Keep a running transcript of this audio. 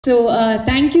So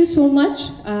thank you so much.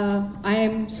 I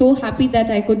am so happy that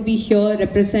I could be here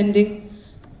representing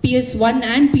PS1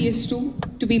 and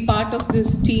PS2 to be part of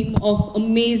this team of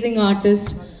amazing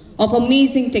artists, of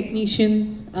amazing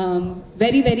technicians.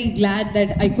 Very, very glad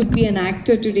that I could be an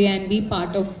actor today and be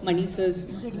part of Manisha's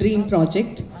dream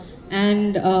project.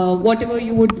 And whatever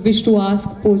you would wish to ask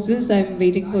poses, I'm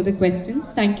waiting for the questions.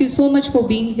 Thank you so much for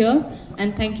being here,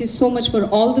 and thank you so much for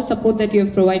all the support that you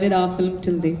have provided our film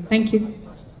till date. Thank you.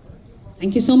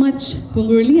 Thank you so much,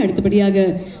 Pungurli. அடுத்தபடியாக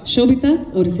ஷோபிதா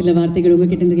ஒரு சில வார்த்தைகள்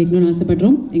உங்ககிட்ட இருந்து கேட்கணும்னு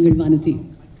ஆசைப்படுறோம். எங்கள் Vanathi.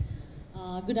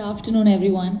 Good afternoon,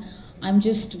 everyone. I'm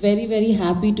just very, very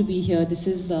happy to be here. This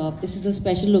is a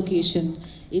special occasion.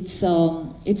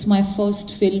 It's my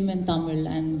first film in Tamil,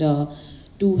 and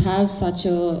to have such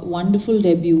a wonderful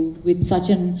debut with such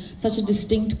a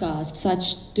distinct cast, such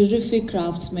terrific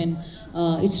craftsmen,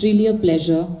 it's really a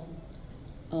pleasure.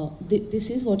 This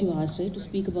is what you asked, right? To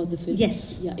speak about the film? Yes.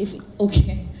 Yeah,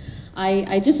 okay.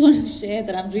 I just want to share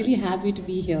that I'm really happy to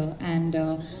be here, and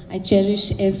I cherish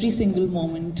every single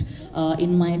moment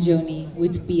in my journey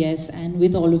with PS and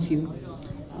with all of you.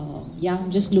 I'm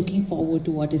just looking forward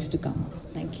to what is to come.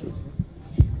 Thank you.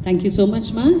 Thank you so much,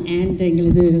 Ma. And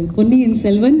எங்களது பொன்னியின்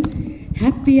செல்வன்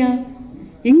ஹாப்பியா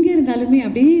எங்கே இருந்தாலுமே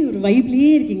அப்படியே ஒரு வைப்லேயே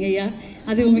இருக்கீங்க ஐயா.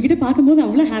 அது உங்ககிட்ட பார்க்கும்போது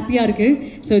அவ்வளோ ஹாப்பியாக இருக்குது.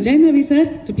 So Jayam Ravi sir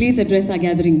to please address R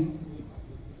gathering.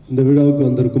 இந்த விழாவுக்கு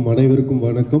வந்திருக்கும் அனைவருக்கும்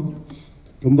வணக்கம்.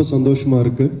 ரொம்ப சந்தோஷமாக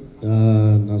இருக்குது.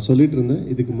 நான் சொல்லிட்டு இருந்தேன்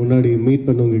இதுக்கு முன்னாடி மீட்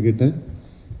பண்ணவங்க கிட்ட,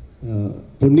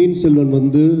 பொன்னியின் செல்வன்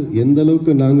வந்து எந்த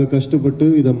அளவுக்கு நாங்கள் கஷ்டப்பட்டு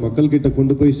இதை மக்கள்கிட்ட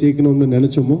கொண்டு போய் சேர்க்கணும்னு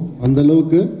நினச்சோமோ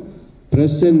அந்தளவுக்கு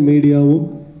ப்ரெஸ் அண்ட் மீடியாவும்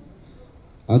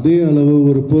அதே அளவு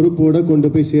ஒரு பொறுப்போடு கொண்டு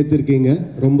போய் சேர்த்துருக்கீங்க.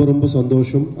 ரொம்ப ரொம்ப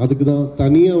சந்தோஷம். அதுக்கு தான்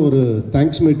தனியாக ஒரு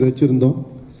தேங்க்ஸ் மீட் வச்சுருந்தோம்.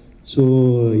 ஸோ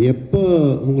எப்போ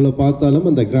உங்களை பார்த்தாலும்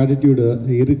அந்த கிராட்டிடியூடு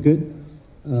இருக்குது.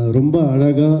 ரொம்ப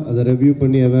அழகாக அதை ரிவ்யூ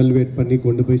பண்ணி எவாலுவேட் பண்ணி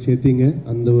கொண்டு போய் சேர்த்தீங்க.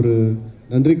 அந்த ஒரு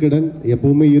நன்றி கடன்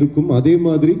எப்போவுமே இருக்கும். அதே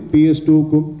மாதிரி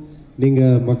PS2க்கும்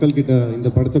நீங்கள் மக்கள்கிட்ட இந்த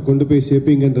படத்தை கொண்டு போய்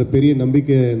சேர்ப்பீங்கன்ற பெரிய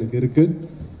நம்பிக்கை எனக்கு இருக்குது.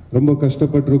 ரொம்ப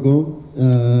கஷ்டப்பட்டிருக்கோம்.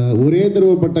 ஒரே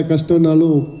தடவைப்பட்ட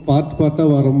கஷ்டம்னாலும் பார்ட்டாக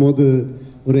வரும்போது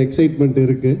ஒரு எக்ஸைட்மெண்ட்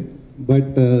இருக்குது.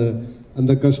 பட்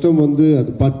அந்த கஷ்டம் வந்து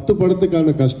அது 10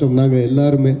 படத்துக்கான கஷ்டம். நாங்கள்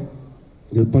எல்லாருமே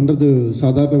இது பண்ணுறது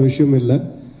சாதாரண விஷயம் இல்லை.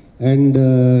 அண்ட்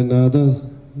நான் அதான்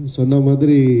சொன்ன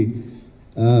மாதிரி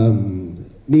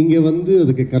நீங்கள் வந்து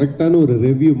அதுக்கு கரெக்டான ஒரு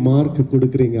ரிவ்யூ மார்க்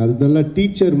கொடுக்குறீங்க. அது நல்லா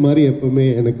டீச்சர் மாதிரி எப்போவுமே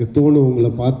எனக்கு தோணும்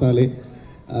உங்களை பார்த்தாலே.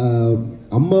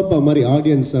 அம்மா அப்பா மாதிரி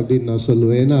ஆடியன்ஸ் அப்படின்னு நான்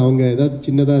சொல்லுவேன். ஏன்னா அவங்க ஏதாவது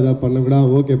சின்னதாக ஏதாவது பண்ணக்கூடா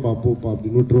ஓகேப்பா போப்பா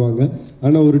அப்படின்னு விட்டுருவாங்க.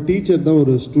 ஆனால் ஒரு டீச்சர் தான்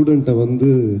ஒரு ஸ்டூடெண்ட்டை வந்து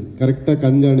கரெக்டாக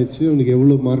கண்காணித்து அவனுக்கு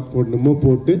எவ்வளோ மார்க் போடணுமோ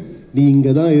போட்டு நீ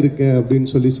இங்கே தான் இருக்க அப்படின்னு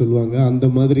சொல்லுவாங்க. அந்த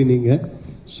மாதிரி நீங்கள்.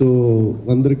 ஸோ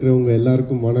வந்திருக்கிறவங்க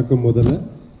எல்லாருக்கும் வணக்கம் முதல்ல.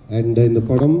 அண்ட் இந்த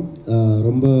படம்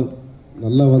ரொம்ப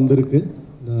நல்லா வந்திருக்கு.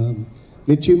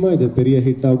 நிச்சயமாக இது பெரிய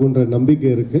ஹிட் ஆகுன்ற நம்பிக்கை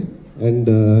இருக்குது.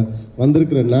 அண்ட்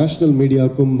வந்திருக்கிற நேஷ்னல்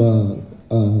மீடியாவுக்கும்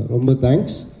ரொம்ப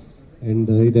தேங்க்ஸ். அண்ட்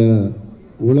இதை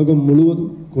உலகம் முழுவதும்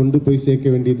கொண்டு போய்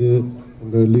சேர்க்க வேண்டியது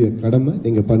உங்களுடைய கடமை.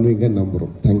 நீங்கள் பண்ணுவீங்கன்னு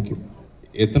நம்புகிறோம். தேங்க்யூ.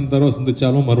 எத்தனை தடவை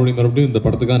சந்திச்சாலும் மறுபடியும் இந்த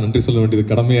படத்துக்காக நன்றி சொல்ல வேண்டியது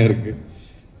கடமையாக இருக்குது.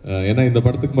 ஏன்னா இந்த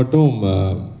படத்துக்கு மட்டும்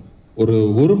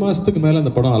ஒரு மாதத்துக்கு மேலே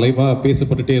அந்த படம் அலைவாக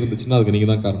பேசப்பட்டுட்டே இருந்துச்சுன்னா அதுக்கு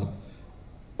நீங்கள் தான் காரணம்.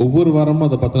 ஒவ்வொரு வாரமும்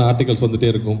அதை பற்றின ஆர்டிகல்ஸ்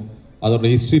வந்துகிட்டே இருக்கும். அதோட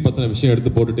ஹிஸ்ட்ரி பற்றின விஷயம்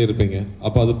எடுத்து போட்டுகிட்டே இருப்பீங்க.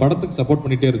 அப்போ அது படத்துக்கு சப்போர்ட்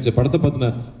பண்ணிகிட்டே இருந்துச்சு. படத்தை பற்றின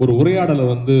ஒரு உரையாடலை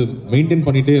வந்து மெயின்டைன்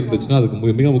பண்ணிகிட்டே இருந்துச்சுன்னா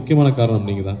அதுக்கு மிக முக்கியமான காரணம்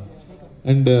நீங்கள் தான்.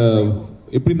 அண்டு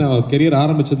எப்படி நான் கெரியர்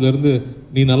ஆரம்பித்ததுலேருந்து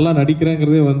நீ நல்லா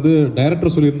நடிக்கிறேங்கிறதே வந்து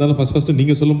டைரக்டர் சொல்லியிருந்தாலும் ஃபஸ்ட்டு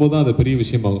நீங்கள் சொல்லும் போது தான் அது பெரிய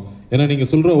விஷயமாகும். ஏன்னா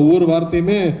நீங்கள் சொல்கிற ஒவ்வொரு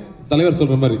வார்த்தையுமே தலைவர்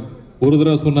சொல்கிற மாதிரி, ஒரு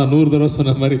தடவை சொன்னால் 100 தடவை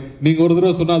சொன்ன மாதிரி, நீங்கள் ஒரு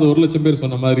தடவை சொன்னால் அது 1,00,000 பேர்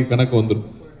சொன்ன மாதிரி கணக்கு வந்துடும்.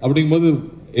 அப்படிங்கும்போது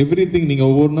எவ்ரி திங் நீங்கள்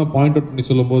ஒவ்வொன்றா பாயிண்ட் அவுட் பண்ணி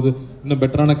சொல்லும்போது இன்னும்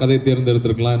பெட்டரான கதை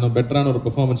தேர்ந்தெடுத்துருக்கலாம், இன்னும் பெட்டரான ஒரு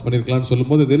பெர்ஃபார்மன்ஸ் பண்ணியிருக்கலாம்னு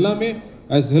சொல்லும்போது இது எல்லாமே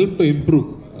as help to improve.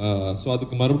 So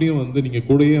அதுக்கு மறுபடியும் வந்து நீங்கள்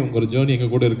கூடயே உங்கள் ஜேர்னி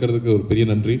எங்கள் கூட இருக்கிறதுக்கு ஒரு பெரிய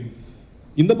நன்றி.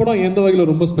 இந்த படம் எந்த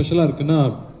வகையில் ரொம்ப ஸ்பெஷலாக இருக்குன்னா,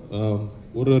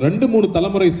 ஒரு 2-3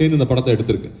 தலைமுறை சேர்ந்து இந்த படத்தை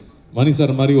எடுத்திருக்கு. மணி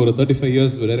சார் மாதிரி ஒரு 35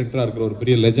 இயர்ஸ் டைரக்டராக இருக்கிற ஒரு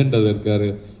பெரிய லெஜெண்ட் அது இருக்காரு.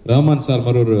 ரஹ்மான் சார்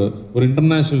மாதிரி ஒரு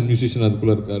இன்டர்நேஷனல் மியூசிஷியன்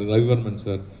அதுக்குள்ளே இருக்காரு. ரவிவர்மன்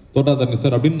சார், தோட்டாதர்ணி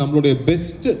சார் அப்படின்னு நம்மளுடைய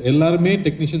பெஸ்ட் எல்லாருமே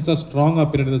டெக்னீஷியன்ஸாக ஸ்ட்ராங்காக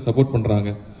பின்னாடி சப்போர்ட் பண்ணுறாங்க.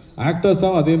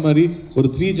 ஆக்டர்ஸாகவும் அதே மாதிரி ஒரு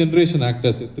 3 ஜென்ரேஷன்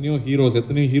ஆக்டர்ஸ், எத்தனையோ ஹீரோஸ்,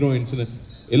 எத்தனையோ ஹீரோயின்ஸ்னு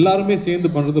எல்லாருமே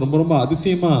சேர்ந்து பண்ணுறது ரொம்ப ரொம்ப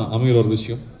அதிசயமாக அமைகிற ஒரு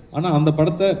விஷயம். ஆனால் அந்த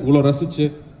படத்தை இவ்வளோ ரசித்து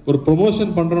ஒரு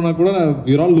ப்ரொமோஷன் பண்ணுறோன்னா கூட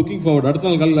we are all looking forward. அடுத்த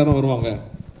நாள் காலையில் எல்லாரும் வருவாங்க.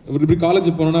 இப்படி காலேஜ்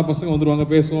போனோன்னா பசங்க வந்துடுவாங்க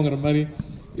பேசுவோங்கிற மாதிரி.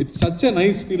 It's such a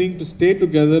nice feeling to stay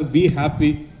together, be happy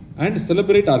and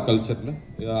celebrate our culture.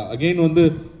 Again வந்து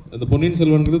இந்த பொன்னியின்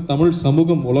செல்வன்கிறது தமிழ்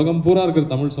சமூகம், உலகம் பூரா இருக்கிற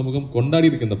தமிழ் சமூகம் கொண்டாடி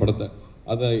இருக்கு இந்த படத்தை.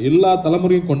 அதை எல்லா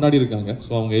தலைமுறையும் கொண்டாடி இருக்காங்க.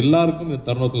 ஸோ அவங்க எல்லாருக்கும் இந்த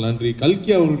தருணத்தில் நன்றி.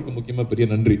 கல்கி அவர்களுக்கு முக்கியமாக பெரிய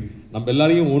நன்றி. நம்ம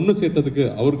எல்லாரையும் ஒன்று சேர்த்ததுக்கு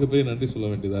அவருக்கு பெரிய நன்றி சொல்ல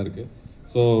வேண்டியதாக இருக்குது.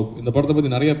 ஸோ இந்த படத்தை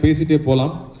பற்றி நிறையா பேசிகிட்டே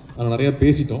போகலாம், ஆனால் நிறையா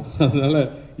பேசிட்டோம். அதனால்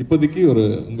இப்போதைக்கு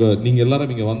நீங்கள்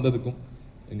எல்லாரும் இங்கே வந்ததுக்கும்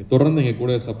தொடர்ந்து எங்கள்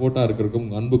கூட சப்போர்ட்டாக இருக்கிறதுக்கும்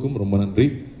உங்கள் அன்புக்கும் ரொம்ப நன்றி.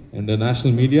 And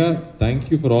national media,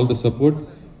 thank you for all the support.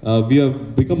 We have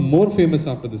become more famous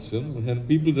after this film and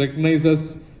people recognize us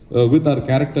with our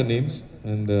character names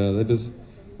and that is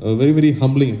a very very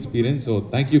humbling experience. So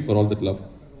thank you for all that love.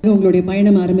 உங்களுடைய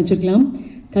பயணம் ஆரம்பிச்சிருக்கலாம்.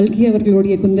 கல்கி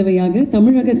அவர்களுடைய குந்தவையாக,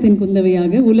 தமிழகத்தின்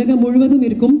குந்தவையாக, உலகம் முழுவதும்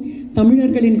இருக்கும்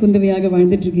தமிழர்களின் குந்தவையாக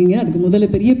வாழ்ந்துட்டு இருக்கீங்க. அதுக்கு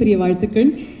முதல்ல பெரிய பெரிய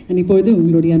வாழ்த்துக்கள். இப்பொழுது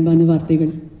உங்களுடைய அன்பான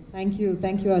வார்த்தைகள்.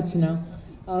 Thank you Archana.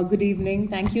 Good evening.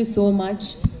 Thank you so much.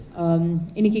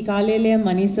 இன்னைக்கு காலையிலே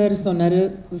மணி சார் சொன்னார்,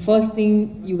 first thing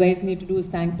you guys need to two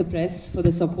is thank the press for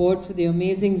the support, for the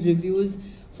amazing reviews,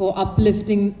 for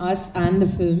uplifting us and the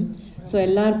film. So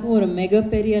எல்லாருக்கும் ஒரு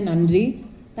மிகப்பெரிய நன்றி.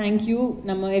 Thank you.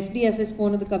 நம்ம FDFS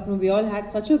போனதுக்கப்புறம் we all had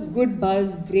such a good buzz,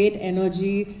 great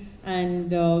energy and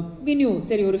we knew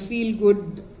சரி ஒரு feel good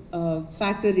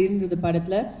factor இருந்தது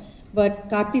படத்தில். பட்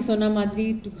கார்த்தி சொன்ன மாதிரி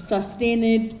to sustain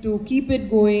it, to keep it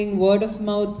going, word of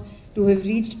mouth, to have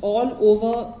reached all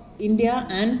over India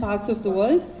and parts of the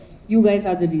world, you guys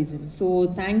are the reason. So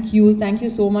thank you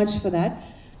so much for that.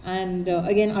 And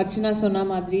again Archana sonna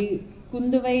madri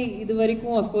Kundavai idu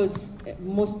varaikum, of course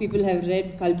most people have read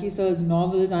Kalki sir's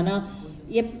novels, ana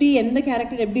eppadi endha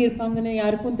character eppadi irpangana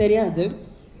yarukum theriyadhu.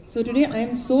 So today I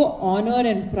am so honored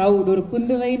and proud. Or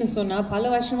Kundavai nu sonna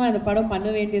pala varshama indha padam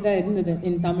panna vendiyada irundhathu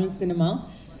in Tamil cinema.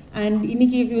 And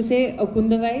இன்னைக்கு if you say a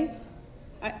Kundavai,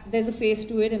 there's a face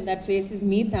to it and that face is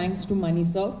me, thanks to Mani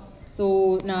sir. So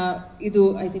na idu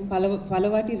I think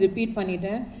palavati repeat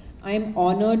panniten. I am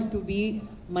honored to be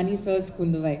Mani sir's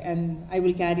Kundavai and I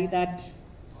will carry that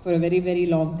for a very very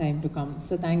long time to come.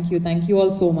 So thank you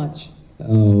all so much.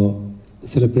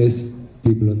 சில press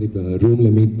people வந்து இப்போ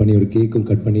ரூமில் meet பண்ணி ஒரு கேக்கும்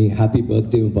cut பண்ணி happy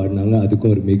பர்த்டேவும் பாடினாங்க.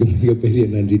 அதுக்கும் ஒரு மிகப்பெரிய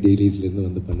நன்றி டெய்லிஸ்லேருந்து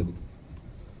வந்து பண்ணது.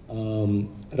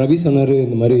 ரவி சொன்னார்,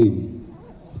 இந்த மாதிரி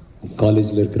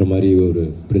காலேஜில் இருக்கிற மாதிரி ஒரு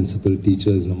பிரின்சிபல்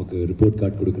டீச்சர்ஸ் நமக்கு ரிப்போர்ட்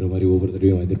கார்டு கொடுக்குற மாதிரி ஒவ்வொரு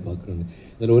தடவையும் எதிர்பார்க்குறோன்னு.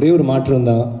 அதில் ஒரே ஒரு மாற்றம்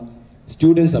தான்,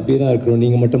 ஸ்டூடெண்ட்ஸ் அப்படியே தான் இருக்கிறோம்,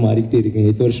 நீங்கள் மட்டும் மாறிக்கிட்டே இருக்கீங்க.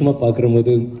 இத்தனை வருஷமாக பார்க்குற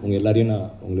போது உங்களை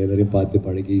எல்லாரையும் பார்த்து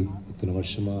பழகி இத்தனை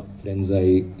வருஷமாக ஃப்ரெண்ட்ஸ்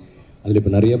ஆகி அதில்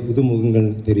இப்போ நிறைய புது முகங்கள்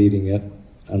தெரியுறீங்க.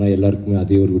 ஆனால் எல்லாருக்குமே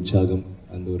அதே ஒரு உற்சாகம்,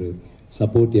 அந்த ஒரு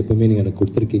சப்போர்ட் எப்போவுமே நீங்கள் எனக்கு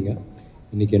கொடுத்துருக்கீங்க.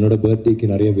 இன்றைக்கி என்னோடய பர்த்டேக்கு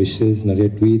நிறைய விஷஸ், நிறைய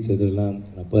ட்வீட்ஸ், இதெல்லாம்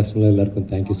நான் பர்சனலாக எல்லாருக்கும்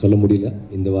தேங்க்யூ சொல்ல முடியல.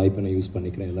 இந்த வாய்ப்பை நான் யூஸ்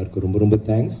பண்ணிக்கிறேன். எல்லாருக்கும் ரொம்ப ரொம்ப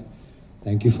thanks.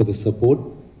 Thank you for the support.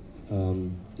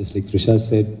 Just like Trisha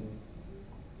set,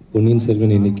 Ponniyin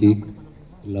Selvan இன்னைக்கு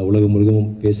எல்லா உலகம் முழுவதும்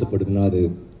பேசப்படுதுன்னா அது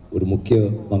ஒரு முக்கிய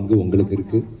பங்கு உங்களுக்கு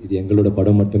இருக்குது. இது எங்களோட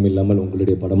படம் மட்டும் இல்லாமல்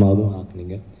உங்களுடைய படமாகவும்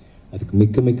ஆக்குனீங்க. அதுக்கு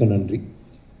மிக்க நன்றி.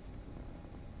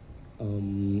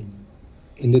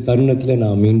 இந்த தருணத்தில்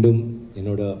நான் மீண்டும்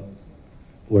என்னோட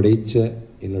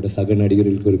சக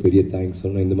நடிகர்களுக்கு ஒரு பெரிய தேங்க்ஸ்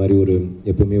சொல்லணும். இந்த மாதிரி ஒரு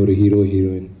எப்பவுமே ஒரு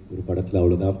ஹீரோயின் ஒரு படத்தில்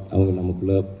அவ்வளோதான், அவங்க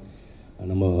நமக்குள்ளே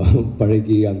நம்ம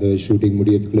பழகி அந்த ஷூட்டிங்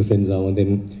முடியறதுக்குள்ளே ஃப்ரெண்ட்ஸ் ஆகும்.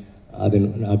 தென் அது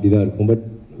அப்படி தான் இருக்கும். பட்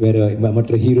வேறு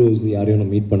மற்ற ஹீரோஸ் யாரையும்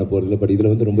நம்ம மீட் பண்ண போகிறதில்ல. பட்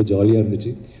இதில் வந்து ரொம்ப ஜாலியாக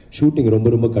இருந்துச்சு. ஷூட்டிங்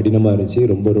ரொம்ப கடினமாக இருந்துச்சு,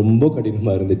 ரொம்ப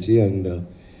கடினமாக இருந்துச்சு. அண்ட்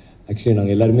ஆக்சுவலி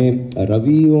நாங்கள் எல்லாருமே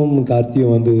ரவியும்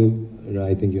கார்த்தியும் வந்து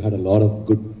I think you had a lot of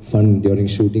good fun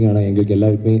during shooting. ஆனால் எங்களுக்கு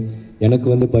எல்லாருக்குமே எனக்கு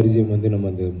வந்து பரிச்சயம் வந்து நம்ம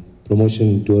அந்த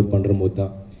ப்ரொமோஷன் டூர் பண்ணுற போது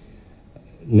தான்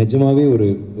நிஜமாகவே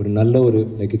ஒரு நல்ல ஒரு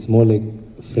like it's more like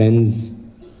friends,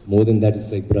 more then that is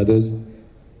like brothers.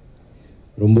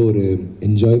 ரொம்ப ஒரு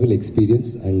enjoyable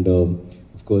experience. And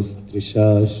of course Trisha,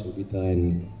 Sobhita and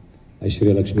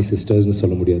Aishwarya Lakshmi சிஸ்டர்ஸ்னு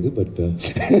சொல்ல முடியாது, பட்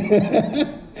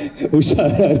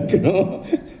உஷாராக இருக்கணும்.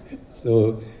 ஸோ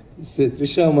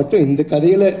த்ரிஷா மட்டும் இந்த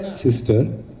கதையில் சிஸ்டர்.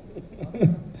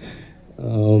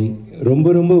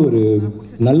 ரொம்ப ஒரு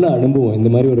நல்ல அனுபவம். இந்த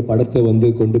மாதிரி ஒரு படத்தை வந்து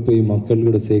கொண்டு போய்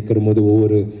மக்களோட சேர்க்கிற போது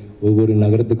ஒவ்வொரு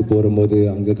நகரத்துக்கு போகிற போது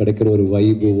அங்கே கிடைக்கிற ஒரு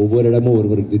வைப்பு, ஒவ்வொரு இடமும்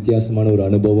ஒரு வித்தியாசமான ஒரு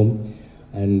அனுபவம்.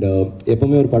 அண்ட்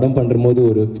எப்போவுமே ஒரு படம் பண்ணுற போது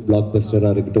ஒரு பிளாக்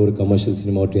பஸ்டராக இருக்கட்டும், ஒரு கமர்ஷியல்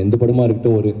சினிமா இருக்கட்டும், எந்த படமாக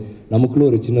இருக்கட்டும், நமக்குள்ளே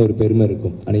ஒரு சின்ன ஒரு பெருமை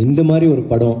இருக்கும். ஆனால் இந்த மாதிரி ஒரு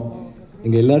படம்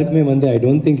எங்கள் எல்லாருக்குமே வந்து ஐ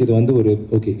டோன்ட் திங்க் இது வந்து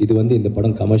ஓகே இது வந்து இந்த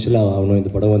படம் கமர்ஷியலாக ஆகணும்,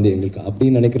 இந்த படம் வந்து எங்களுக்கு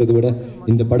அப்படின்னு நினைக்கிறத விட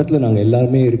இந்த படத்தில் நாங்கள்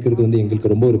எல்லாருமே இருக்கிறது வந்து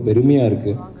எங்களுக்கு ரொம்ப ஒரு பெருமையாக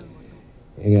இருக்குது.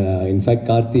 இன்ஃபேக்ட்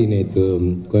கார்த்தி நேற்று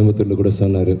கோயம்புத்தூரில் கூட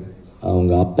சொன்னார்,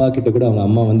 அவங்க அப்பா கிட்ட கூட அவங்க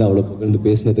அம்மா வந்து அவ்வளோ புகழ்ந்து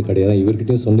பேசினது கிடையாது,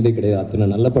 இவர்கிட்டையும் சொன்னதே கிடையாது.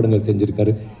 அத்தனை நல்ல படங்கள்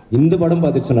செஞ்சுருக்காரு, இந்த படம்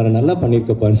பார்த்துட்டு சொன்னார் நல்லா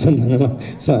பண்ணியிருக்கப்பான்னு சொன்னாங்க.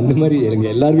 ஸோ அந்த மாதிரி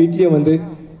எங்கள் எல்லார் வீட்லேயும் வந்து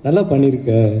நல்லா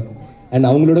பண்ணியிருக்க. அண்ட்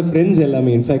அவங்களோட ஃப்ரெண்ட்ஸ்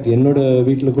எல்லாமே, இன்ஃபேக்ட் என்னோட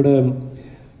வீட்டில் கூட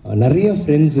நிறைய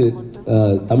ஃப்ரெண்ட்ஸு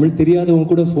தமிழ் தெரியாதவங்க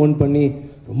கூட ஃபோன் பண்ணி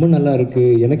ரொம்ப நல்லா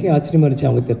இருக்குது. எனக்கே ஆச்சரியமாக இருந்துச்சு,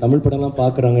 அவங்க தமிழ் படம்லாம்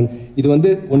பார்க்குறாங்கன்னு. இது வந்து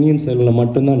பொன்னியின் செல்வனில்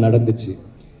மட்டும்தான் நடந்துச்சு.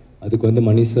 அதுக்கு வந்து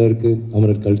மணி சாருக்கு,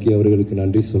 அமரர் கல்கி அவர்களுக்கு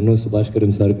நன்றி சொல்லணும்,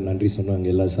 சுபாஷ்கரன் சாருக்கு நன்றி சொல்லணும்,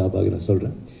 அங்கே எல்லாரும் சார்பாக நான்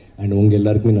சொல்கிறேன். அண்ட் உங்கள்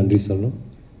எல்லாருக்குமே நன்றி சொல்லணும்.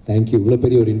 தேங்க்யூ. இவ்வளோ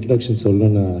பெரிய ஒரு இன்ட்ரடக்ஷன்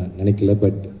சொல்லணும்னு நான் நினைக்கல,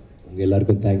 பட் உங்கள்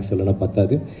எல்லாருக்கும் தேங்க்ஸ் சொல்லணும்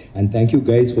பத்தாது. And thank you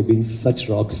guys for being such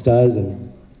rock stars and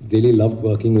really love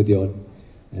working with you all.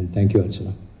 And thank you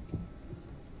Archana.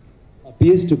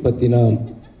 PS2 பற்றி நான்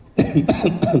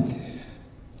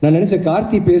நினச்சேன்,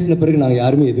 கார்த்தி பேசின பிறகு நாங்கள்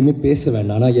யாருமே எதுவுமே பேச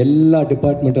வேண்டாம், ஆனால் எல்லா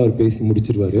டிபார்ட்மெண்ட்டும் அவர் பேசி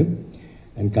முடிச்சிருவார்.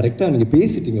 அண்ட் கரெக்டாக நீங்கள்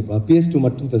பேசிட்டீங்கப்பா. PS2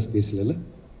 மட்டும் ஃபஸ்ட் பேசல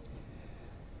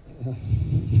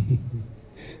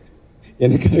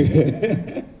எனக்காக.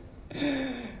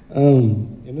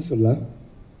 என்ன சொல்லலாம்,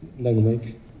 இந்தாங்க மைக்.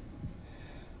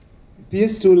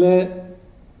 PS2ல்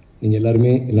நீங்கள்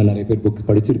எல்லாருமே எல்லாம் நிறைய பேர் புக்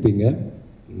படிச்சிருப்பீங்க.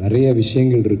 நிறைய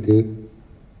விஷயங்கள் இருக்குது.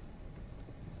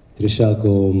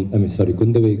 த்ரிஷாக்கும்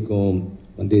குந்தவைக்கும்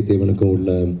வந்தியத்தேவனுக்கும்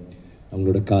உள்ள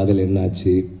அவங்களோட காதல்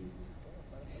என்னாச்சு,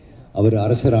 அவர்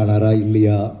அரசர் ஆனாரா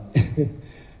இல்லையா,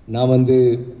 நான் வந்து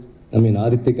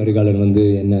ஆதித்ய கரிகாலன் வந்து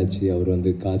என்னாச்சு, அவர்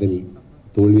வந்து காதல்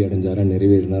தோல்வி அடைஞ்சாரா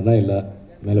நிறைவேறினாரா இல்லை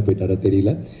மேலே போயிட்டாரா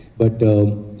தெரியல. பட்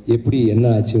எப்படி என்ன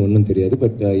ஆச்சு ஒன்றும் தெரியாது.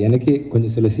 பட் எனக்கே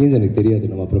கொஞ்சம் சில சீன்ஸ் எனக்கு தெரியாது,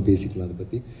 நம்ம அப்புறம் பேசிக்கலாம் அதை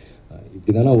பற்றி.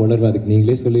 இப்படி தானே உணர்வு, அதுக்கு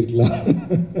நீங்களே சொல்லியிருக்கலாம்.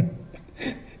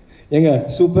 ஏங்க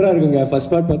சூப்பராக இருக்குங்க.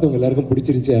 ஃபர்ஸ்ட் பார்ட் பார்த்து உங்கள் எல்லாருக்கும்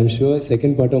பிடிச்சிருந்துச்சி, ஐம் ஷுர்.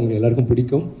 செகண்ட் பார்ட்டு உங்களுக்கு எல்லாருக்கும்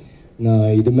பிடிக்கும். நான்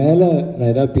இது மேலே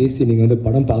நான் எதாவது பேசி நீங்கள் வந்து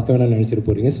படம் பார்க்க வேணாம்னு நினச்சிட்டு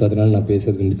போகிறீங்க. ஸோ அதனால் நான்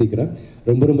பேசுறது நிறுத்திக்கிறேன்.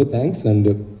 ரொம்ப ரொம்ப thanks and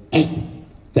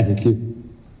thank you.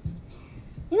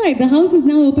 Alright, the house is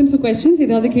now open for questions.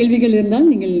 ஏதாவது கேள்விகள் இருந்தால்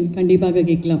நீங்கள் கண்டிப்பாக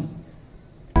கேட்கலாம்.